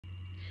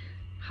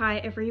Hi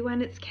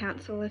everyone, it's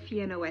Councillor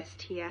Fiona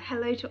West here.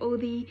 Hello to all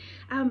the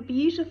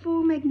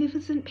beautiful,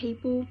 magnificent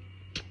people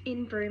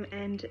in Broome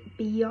and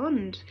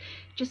beyond.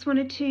 Just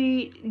wanted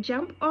to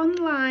jump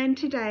online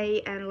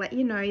today and let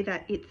you know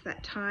that it's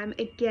that time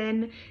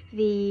again.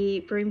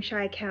 The Broome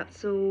Shire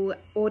Council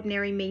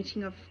Ordinary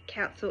Meeting of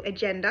Council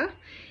agenda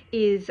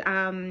is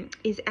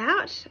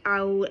out.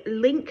 I'll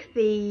link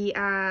the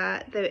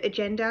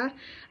agenda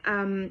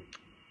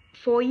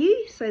for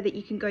you so that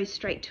you can go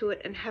straight to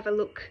it and have a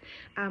look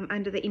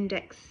under the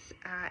index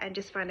and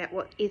just find out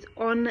what is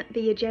on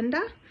the agenda,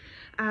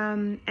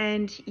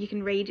 and you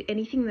can read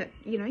anything that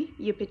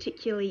you're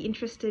particularly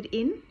interested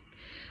in,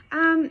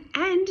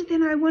 and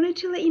then I wanted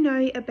to let you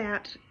know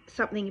about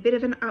something, a bit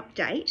of an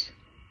update.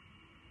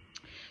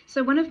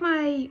 So one of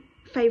my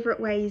favourite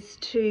ways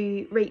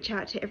to reach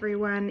out to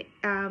everyone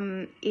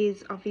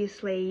is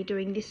obviously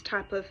doing this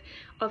type of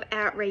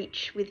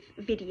outreach with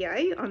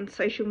video on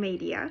social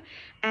media,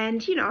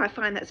 and I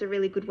find that's a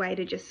really good way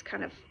to just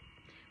kind of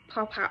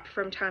pop up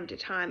from time to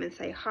time and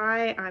say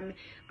hi,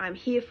 I'm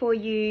here for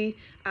you,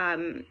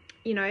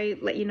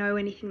 let you know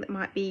anything that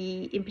might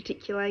be in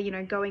particular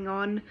going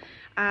on,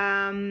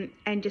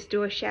 and just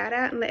do a shout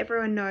out and let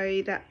everyone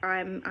know that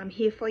I'm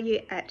here for you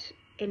at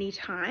any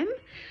time.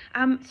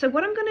 So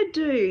what I'm going to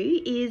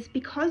do is,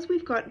 because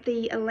we've got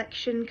the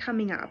election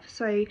coming up,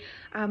 so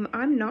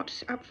I'm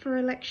not up for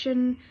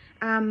election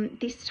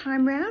this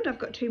time round. I've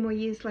got 2 more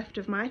years left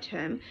of my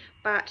term,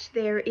 but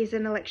there is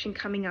an election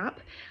coming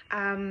up,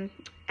 and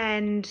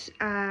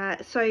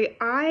so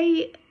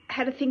I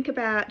had to think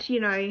about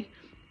the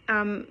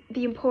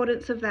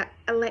importance of that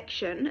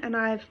election, and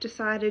I've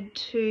decided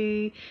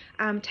to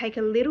take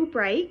a little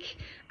break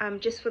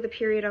just for the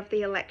period of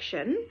the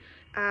election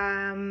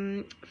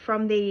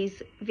from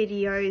these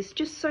videos,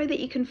 just so that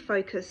you can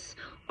focus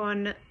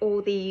on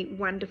all the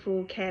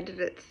wonderful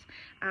candidates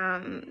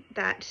and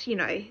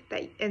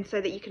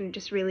so that you can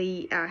just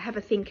really have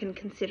a think and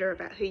consider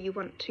about who you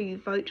want to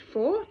vote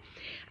for.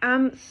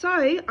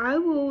 So I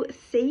will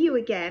see you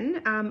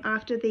again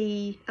after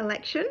the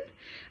election,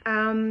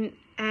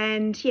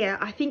 and yeah,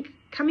 I think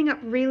coming up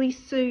really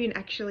soon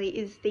actually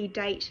is the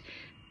date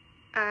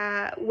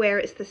where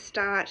it's the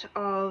start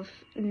of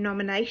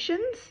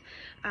nominations.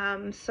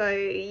 So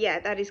yeah,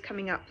 that is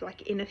coming up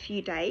like in a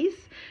few days.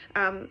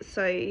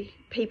 So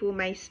people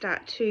may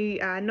start to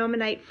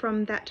nominate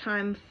from that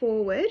time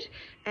forward,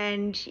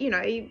 and you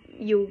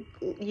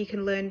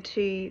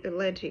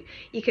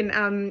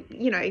can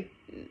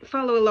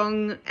follow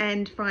along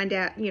and find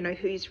out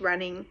who's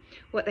running,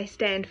 what they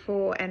stand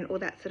for, and all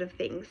that sort of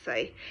thing.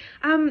 So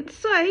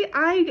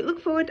I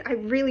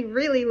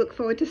really look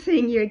forward to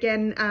seeing you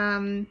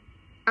again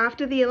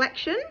after the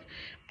election.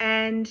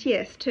 And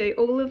yes, to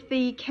all of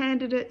the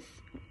candidates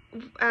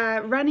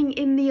running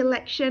in the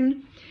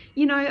election,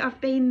 I've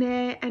been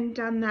there and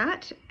done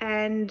that,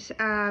 and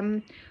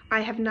I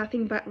have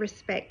nothing but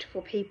respect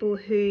for people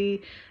who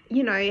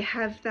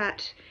have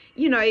that,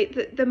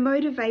 the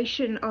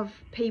motivation of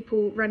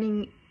people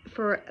running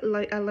for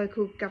a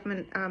local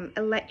government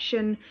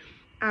election,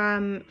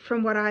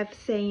 from what I've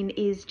seen,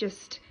 is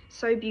just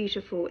so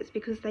beautiful. It's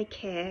because they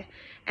care.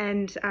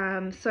 And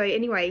so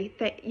anyway,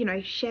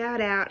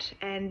 shout out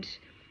and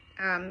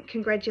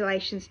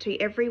congratulations to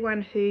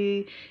everyone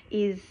who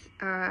is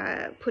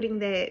chucking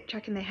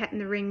their hat in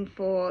the ring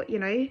for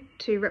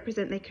to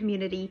represent their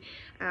community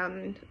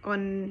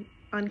on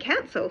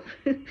council.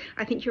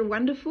 I think you're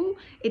wonderful.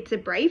 It's a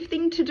brave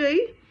thing to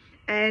do,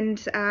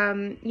 and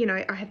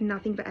I have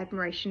nothing but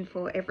admiration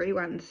for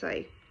everyone.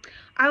 So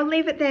I'll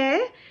leave it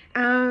there,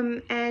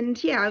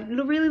 and yeah, I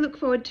really look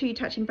forward to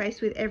touching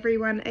base with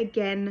everyone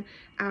again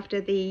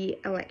after the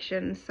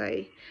election.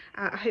 So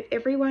I hope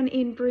everyone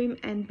in Broome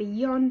and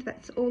beyond,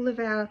 that's all of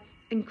our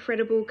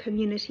incredible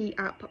community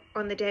up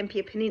on the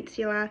Dampier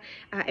Peninsula,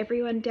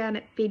 everyone down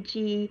at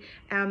Fiji,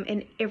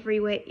 and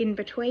everywhere in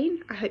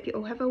between, I hope you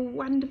all have a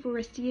wonderful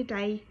rest of your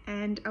day,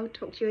 and I'll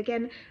talk to you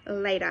again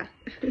later.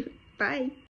 Bye.